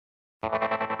We party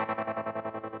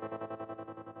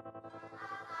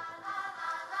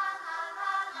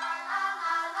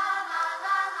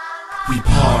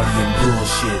and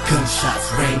bullshit,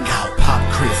 gunshots ring out, pop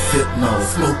Chris, sip no,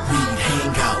 smoke weed, hang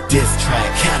out, diss track,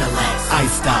 Cadillacs,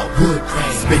 iced out, wood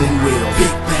grain, spinning wheel,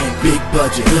 big bang, big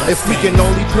budget. If we can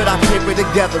only put our paper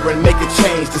together and make a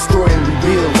change, destroy and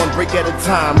reveal, one break at a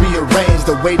time, rearrange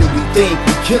the way that we think,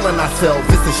 we're killing ourselves,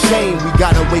 it's a shame, we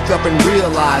gotta wake up and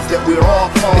realize that we're all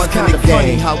pawns in the game.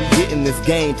 Funny how we get in this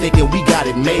game, thinking we got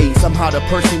it made, somehow the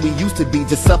person we used to be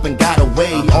just up and got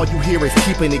away. All you hear is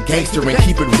keeping it gangster and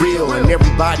keep it real, and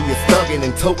everybody is thugging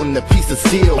and toting a piece of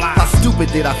steel. How stupid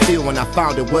did I feel when I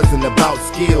found it wasn't about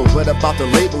skill, but about the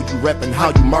label you rep and how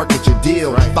you market your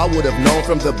deal. If I would've known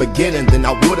from the beginning, then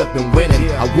I would've been winning,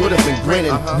 I would've been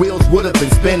grinning, wheels would've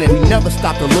been spinning. We never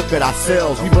stop to look at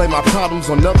ourselves, we blame our problems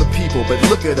on other people, but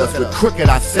look at us, we're crooked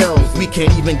ourselves. We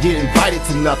can't even get invited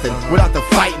to nothing without the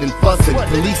fighting and fussing.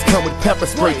 Police come with pepper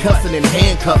spray, cussing and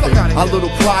handcuffing. Our little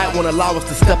pride won't allow us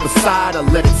to step aside or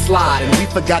let it slide, and we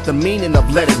forgot the meaning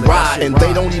of let it ride. And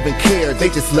they don't even care, they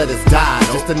just let us die.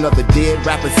 Just another dead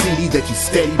rapper CD that you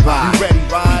steady by. You ready,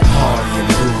 ride? Party and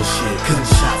bullshit,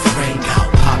 gunshots ring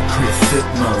out, pop Chris, sip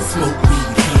no, smoke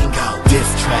weed, hang out, diss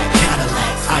track,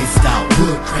 Cadillacs, iced out,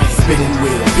 wood grain, spinning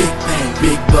wheel, big bang,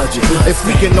 big budget. If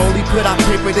we can only put our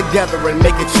paper together and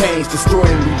make a change, destroy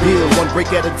and reveal, one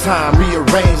break at a time,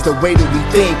 rearrange the way that we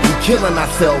think, we're killing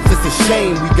ourselves, it's a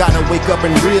shame, we gotta wake up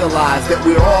and realize that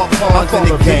we're all pawns in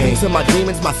the game. To my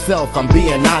demons myself, I'm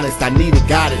being honest, I needed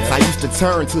guidance. I used to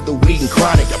turn to the weed and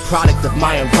chronic, a product of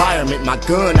my environment. My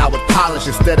gun I would polish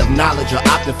instead of knowledge, or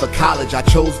opting for college, I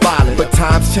chose violence. But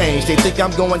times change, they think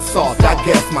I'm going soft, I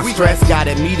guess my stress got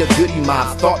at me, the goody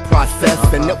mob's thought process.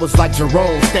 And it was like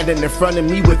Jerome standing in front of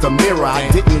me with a mirror. I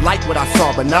didn't like what I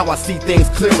saw, but now I see things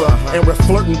clearer. And we're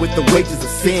flirting with the wages of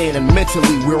sin, and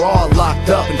mentally we're all locked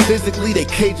up, and physically they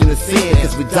caging us in,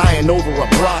 cause we're dying over a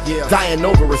block, dying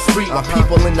over a street. My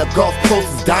people in the Gulf Coast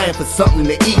is dying for something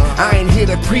to eat. I ain't here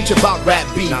to preach about rap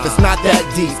beef, it's not that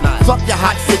deep. Fuck your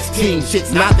hot 16,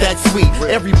 shit's not that sweet.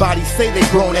 Everybody say they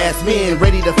grown ass men,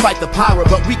 ready to fight the power,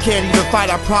 but we can't even fight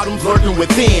our problems lurking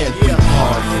within. We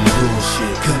party and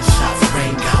bullshit, gunshots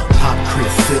ring out, pop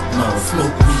Chris, sip no,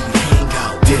 smoke weed, hang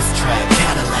out, diss track,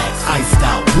 Cadillacs, iced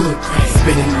out, wood grain,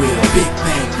 spinning wheel, big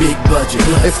bang, big budget.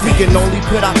 If we can only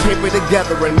put our paper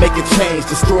together and make a change,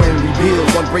 destroy and reveal,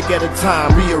 one break at a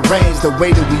time, rearrange the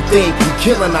way that we think, we're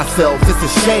killing ourselves, it's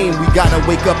a shame, we gotta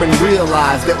wake up and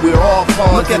realize that we're all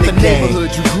pawns in the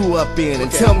neighborhood you grew up in,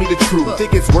 and tell me the truth.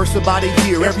 Think it's worse about it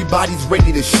here, everybody's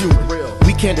ready to shoot.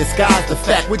 We can't disguise the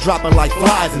fact we're dropping like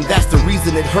flies, and that's the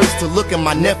reason it hurts to look in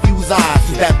my nephew's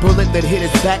eyes. That bullet that hit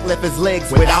his back left his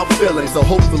legs without feeling, so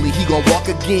hopefully he gon' walk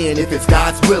again if it's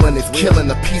God's willing. It's killing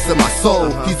a piece of my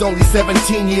soul. He's only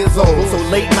 17 years old, so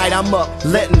late night I'm up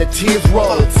letting the tears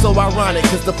roll. So ironic,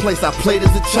 cause the place I played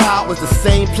as a child was the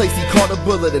same place he caught a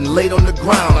bullet and laid on the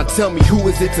ground. Now tell me, who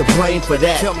is it to blame for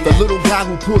that? The little guy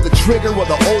who pulled the trigger, or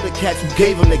the older cats who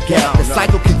gave him the gap? The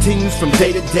cycle continues from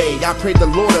day to day. I pray the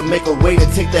Lord to make a way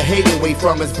to take the hate away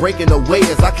from us, breaking away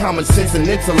as our common sense and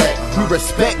intellect. We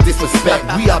respect disrespect,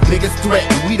 we our biggest threat,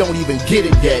 and we don't even get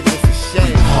it yet. It's a shame.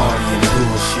 We party and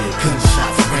bullshit,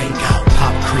 gunshots ring out,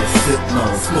 pop Chris, sip no,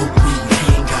 smoke weed,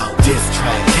 hang out, diss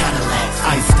track, Cadillacs,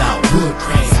 iced out, wood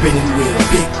grain, spinning wheel,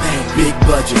 big bang, big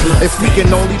budget. If we can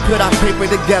only put our paper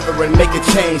together and make a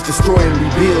change, destroy and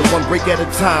reveal, one break at a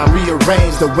time,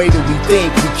 rearrange the way that we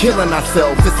think, we're killing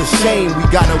ourselves, it's a shame, we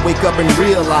gotta wake up and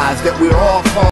realize that we're all pawns